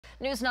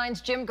News 9's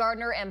Jim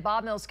Gardner and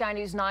Bob Mills, Sky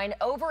News 9,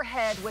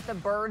 overhead with a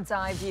bird's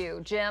eye view.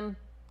 Jim?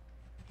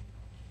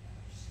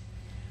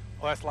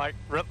 Well,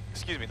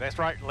 that's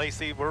right,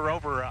 Lacey. We're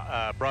over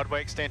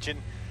Broadway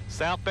Extension.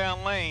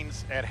 Southbound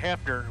lanes at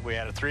Hefner, we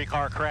had a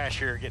 3-car crash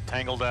here get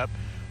tangled up.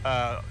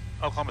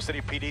 Oklahoma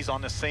City PD's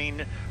on the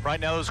scene. Right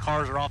now, those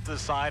cars are off to the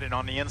side and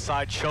on the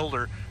inside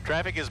shoulder.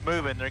 Traffic is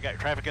moving. They got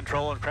traffic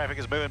control and traffic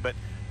is moving. But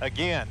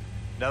again,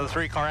 another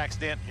 3-car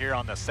accident here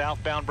on the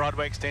southbound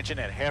Broadway Extension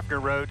at Hefner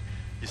Road.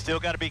 You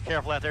still got to be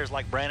careful out there. It's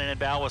like Brandon and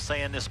Val was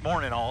saying this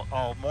morning,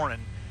 all morning,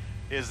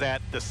 is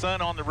that the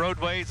sun on the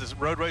roadways,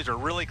 are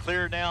really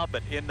clear now,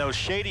 but in those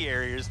shady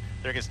areas,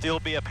 there can still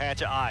be a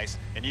patch of ice.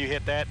 And you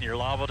hit that and you're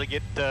liable to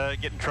get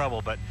in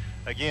trouble. But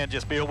again,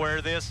 just be aware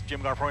of this.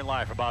 Jim Gardner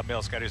Live for Bob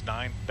Mills, Sky News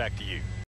 9. Back to you.